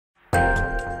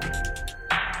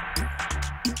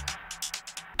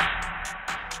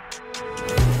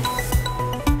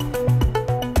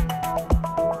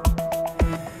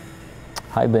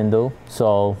Hi, Bindu.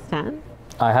 So Stan?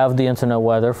 I have the internet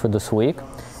weather for this week,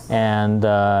 and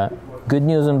good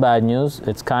news and bad news.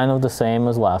 It's kind of the same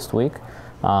as last week,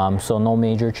 so no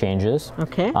major changes.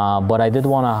 Okay. But I did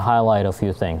want to highlight a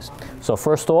few things. So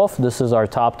first off, this is our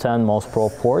top 10 most pro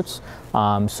ports.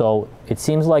 So it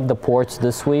seems like the ports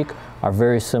this week are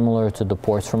very similar to the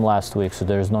ports from last week, so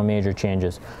there's no major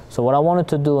changes. So what I wanted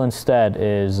to do instead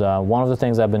is, one of the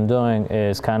things I've been doing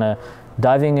is kind of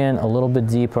diving in a little bit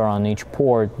deeper on each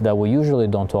port that we usually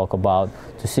don't talk about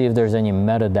to see if there's any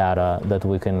metadata that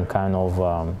we can kind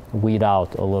of weed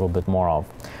out a little bit more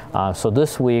of. So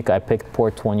this week I picked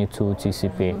port 22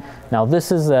 TCP. Now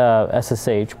this is a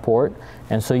SSH port,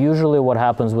 and so usually what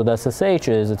happens with SSH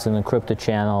is it's an encrypted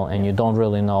channel and you don't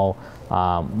really know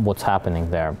what's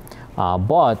happening there.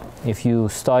 But if you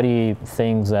study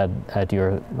things at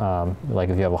your, like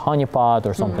if you have a honeypot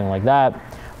or something like that,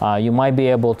 you might be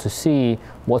able to see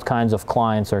what kinds of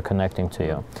clients are connecting to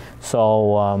you.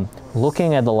 So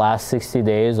looking at the last 60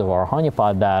 days of our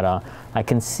honeypot data, I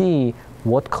can see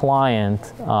what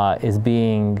client is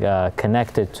being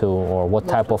connected to, or what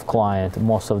type of client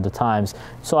most of the times.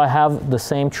 So I have the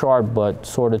same chart but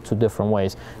sorted two different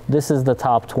ways. This is the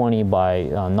top 20 by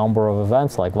number of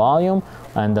events, like volume,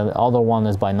 and the other one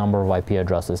is by number of IP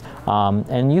addresses.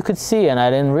 And you could see, and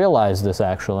I didn't realize this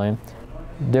actually,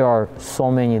 there are so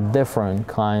many different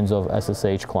kinds of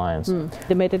SSH clients.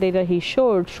 The metadata he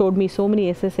showed me so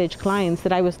many SSH clients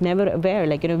that I was never aware.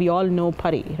 Like, we all know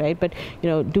PuTTY, right? But,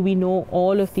 do we know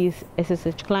all of these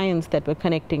SSH clients that were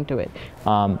connecting to it?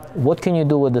 What can you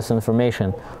do with this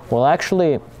information? Well,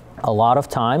 actually, a lot of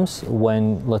times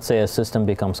when, let's say, a system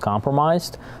becomes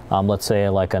compromised, let's say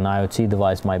like an IoT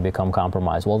device might become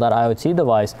compromised. Well, that IoT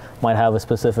device might have a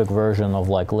specific version of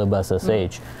like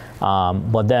libSSH.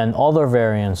 But then other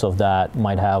variants of that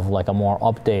might have like a more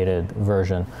updated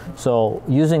version. So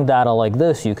using data like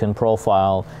this, you can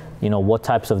profile, what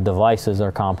types of devices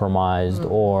are compromised,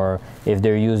 or if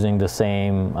they're using the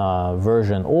same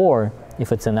version, or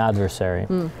if it's an adversary.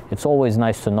 It's always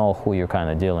nice to know who you're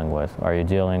kind of dealing with. Are you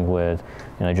dealing with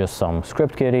just some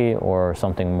script kiddie or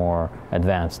something more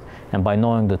advanced? And by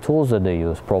knowing the tools that they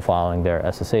use, profiling their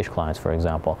SSH clients, for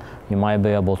example, you might be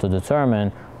able to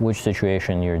determine which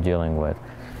situation you're dealing with.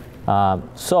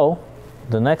 So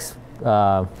the next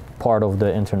part of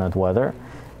the internet weather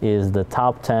is the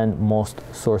top 10 most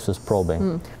sources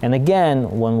probing. And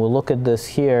again, when we look at this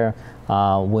here,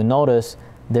 we notice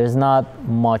there's not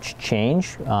much change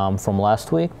from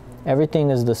last week. Everything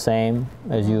is the same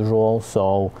as usual.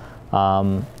 So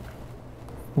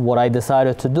what I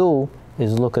decided to do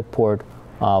is look at port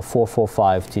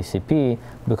 445 TCP,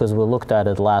 because we looked at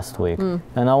it last week.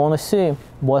 And I want to see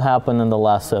what happened in the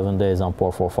last 7 days on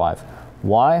port 45.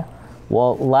 Why?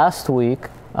 Well, last week,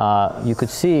 you could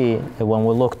see when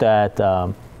we looked at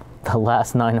the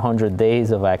last 900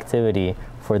 days of activity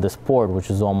for this port, which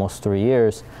is almost 3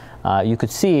 years, you could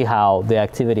see how the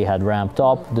activity had ramped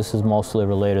up. This is mostly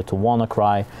related to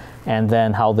WannaCry, and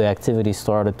then how the activity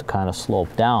started to kind of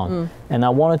slope down. And I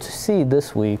wanted to see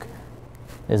this week,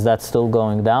 is that still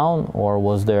going down, or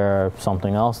was there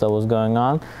something else that was going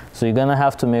on? So you're gonna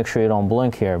have to make sure you don't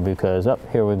blink here, because,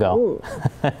 here we go.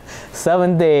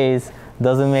 7 days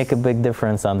doesn't make a big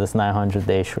difference on this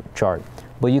 900-day chart.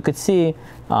 But you could see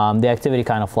the activity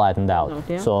kind of flattened out.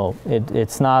 So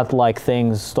it's not like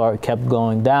things kept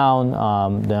going down.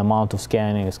 The amount of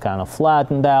scanning is kind of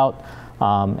flattened out,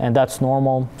 and that's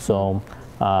normal. So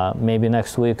maybe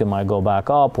next week it might go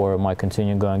back up, or it might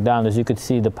continue going down. As you could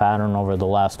see the pattern over the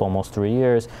last almost 3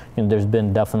 years, there's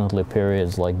been definitely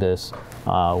periods like this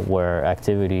where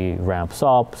activity ramps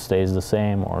up, stays the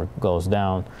same, or goes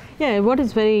down. Yeah, what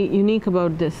is very unique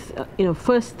about this,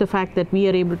 first the fact that we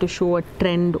are able to show a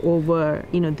trend over,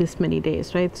 this many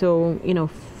days, right? So,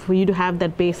 for you to have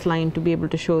that baseline to be able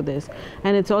to show this.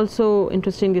 And it's also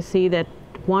interesting to see that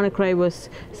WannaCry was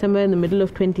somewhere in the middle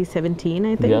of 2017,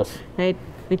 I think. Yes. Right?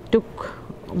 It took,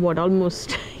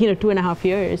 almost 2.5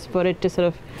 years for it to sort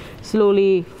of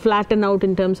slowly flatten out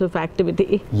in terms of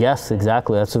activity. Yes,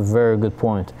 exactly. That's a very good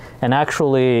point. And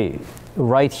actually,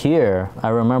 right here, I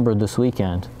remember this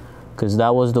weekend, because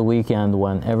that was the weekend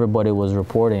when everybody was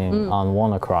reporting on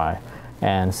WannaCry,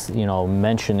 and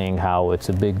mentioning how it's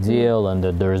a big deal, and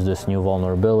that there's this new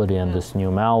vulnerability and this new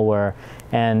malware.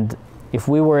 And if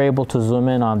we were able to zoom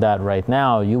in on that right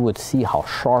now, you would see how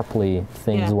sharply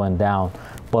things went down.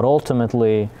 But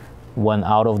ultimately, when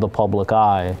out of the public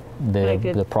eye,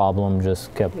 the problem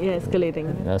just kept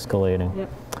escalating. Yep.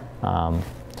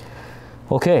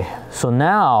 Okay, so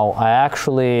now I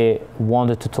actually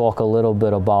wanted to talk a little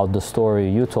bit about the story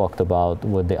you talked about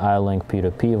with the iLink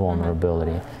P2P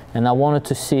vulnerability. And I wanted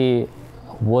to see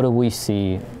what do we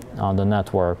see on the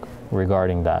network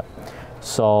regarding that?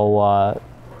 So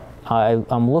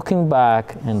I'm looking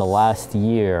back in the last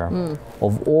year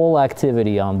of all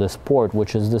activity on this port,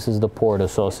 this is the port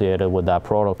associated with that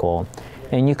protocol.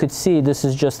 And you could see this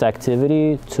is just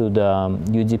activity to the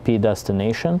UDP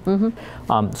destination.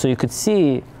 So you could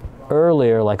see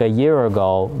earlier, like a year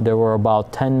ago, there were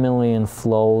about 10 million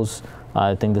flows,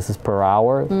 I think this is per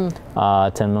hour,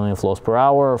 10 million flows per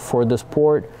hour for this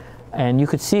port. And you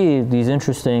could see these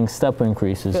interesting step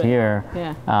increases here,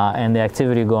 and the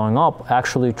activity going up,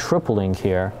 actually tripling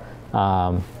here,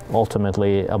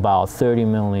 ultimately about 30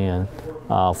 million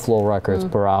flow records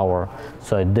per hour.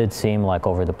 So it did seem like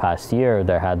over the past year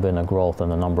there had been a growth in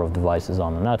the number of devices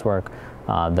on the network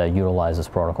that utilize this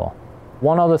protocol.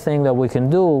 One other thing that we can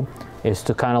do is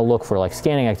to kind of look for like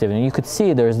scanning activity. And you could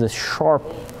see there's this sharp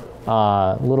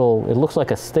it looks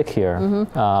like a stick here,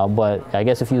 but I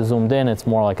guess if you zoomed in, it's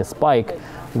more like a spike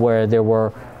where there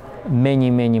were many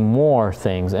more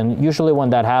things. And usually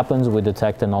when that happens, we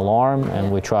detect an alarm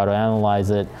and we try to analyze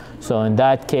it. So in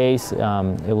that case, it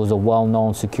was a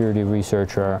well-known security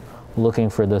researcher looking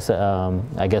for this,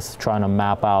 I guess trying to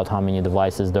map out how many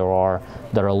devices there are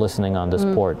that are listening on this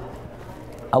port.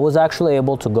 I was actually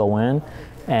able to go in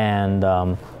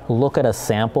and look at a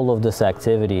sample of this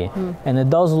activity, and it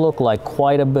does look like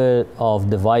quite a bit of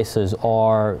devices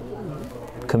are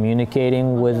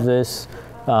communicating with this.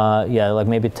 Like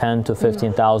maybe 10 to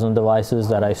 15,000 devices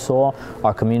that I saw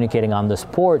are communicating on this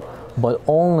port, but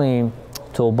only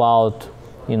to about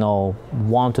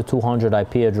 1 to 200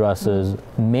 IP addresses,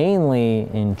 mainly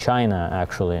in China,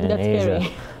 actually, in Asia.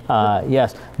 Scary.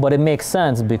 Yes, but it makes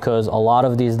sense because a lot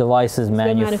of these devices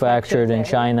manufactured in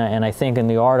China, and I think in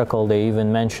the article they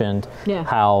even mentioned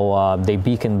how they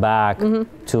beacon back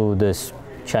to this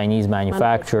Chinese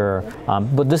manufacturer.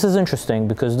 But this is interesting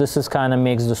because this is kind of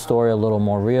makes the story a little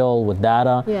more real with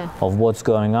data of what's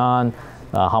going on.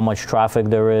 How much traffic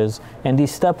there is, and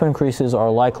these step increases are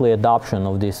likely adoption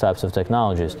of these types of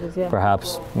technologies.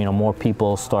 Perhaps more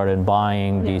people started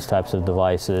buying these types of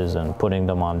devices and putting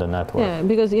them on the network. Yeah,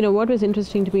 because what was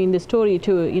interesting to me in the story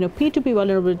too, P2P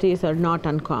vulnerabilities are not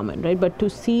uncommon, right? But to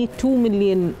see 2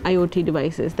 million IoT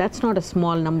devices, that's not a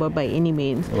small number by any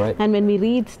means. Right. And when we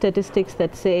read statistics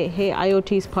that say, hey,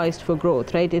 IoT is poised for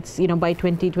growth, right? It's by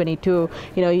 2022,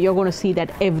 you're going to see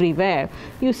that everywhere.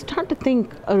 You start to think,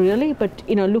 oh, really? But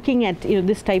looking at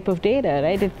this type of data,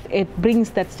 right, it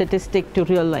brings that statistic to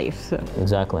real life. So.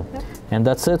 Exactly. And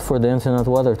that's it for the internet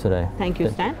weather today. Thank you,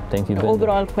 Stan. Thank you, Ben.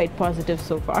 Overall, quite positive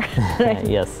so far. Right?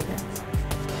 Yes.